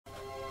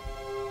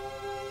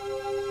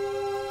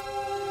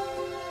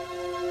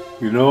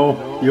You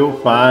know, you'll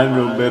find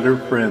no better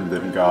friend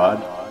than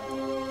God,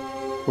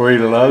 for He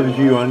loves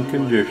you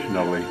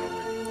unconditionally.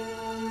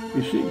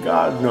 You see,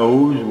 God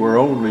knows we're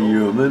only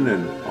human,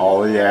 and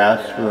all He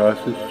asks for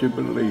us is to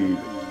believe.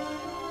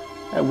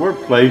 And we're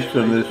placed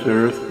on this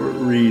earth for a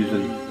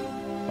reason.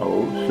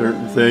 Oh,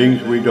 certain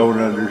things we don't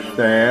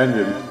understand,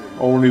 and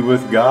only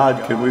with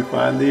God can we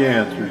find the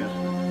answers.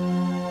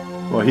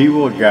 Well, He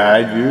will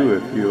guide you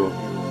if you'll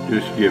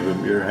just give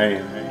Him your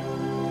hand.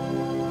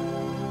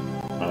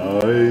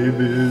 I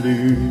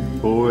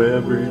believe for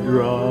every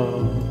drop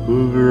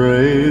of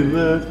rain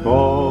that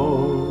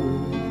falls,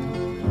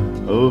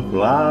 a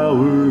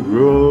flower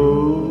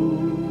grows.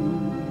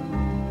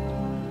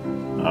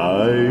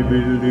 I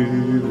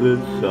believe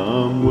that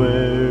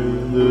somewhere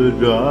in the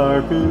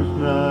darkest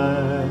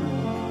night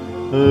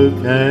a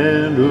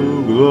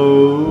candle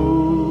glows.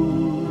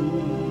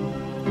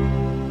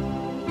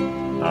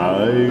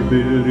 I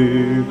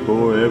believe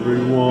for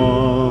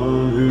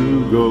everyone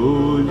who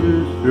goes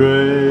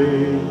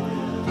astray,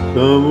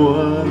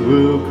 someone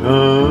will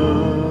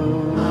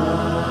come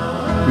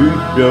to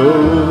show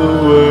the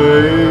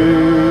way.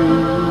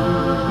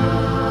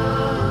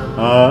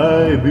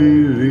 I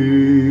believe,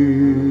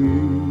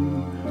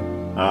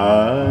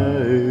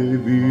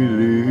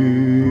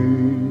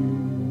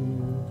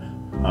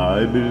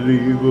 I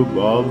believe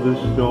above the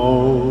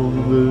storm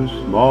the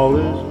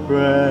smallest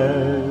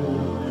prayer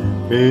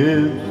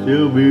can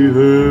still be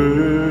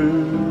heard.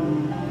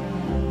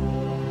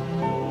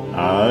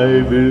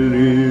 I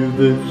believe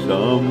that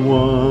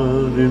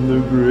someone in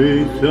the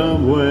great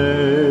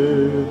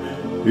somewhere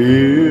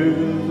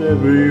hears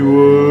every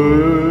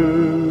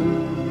word.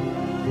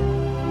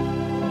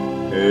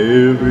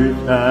 Every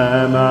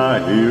time I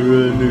hear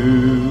a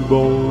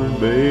newborn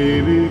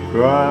baby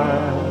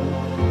cry,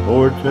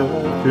 or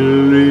touch a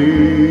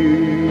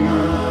leaf,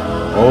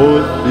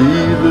 or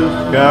see the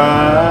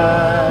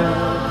sky,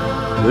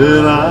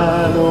 then I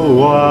know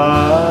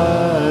why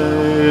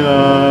I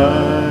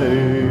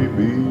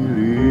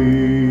believe.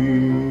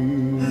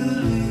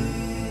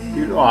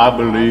 You know, I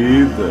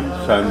believe the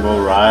sun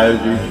will rise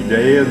each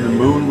day and the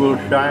moon will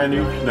shine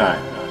each night.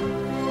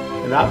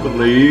 And I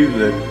believe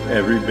that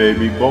every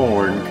baby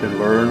born can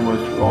learn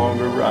what's wrong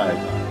or right.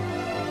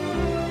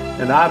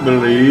 And I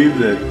believe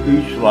that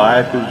each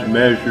life is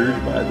measured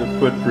by the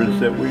footprints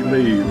that we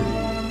leave.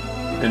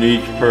 And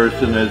each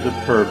person has a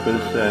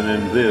purpose, and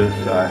in this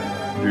I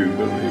do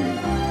believe.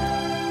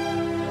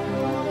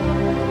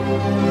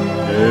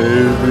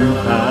 Every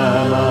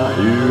time I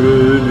hear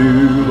a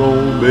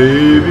newborn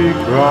baby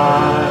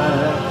cry,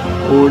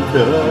 or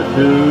touch a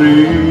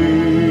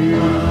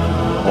leaf,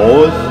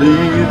 or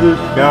see the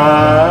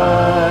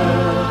sky,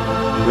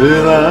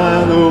 then I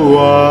know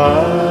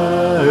why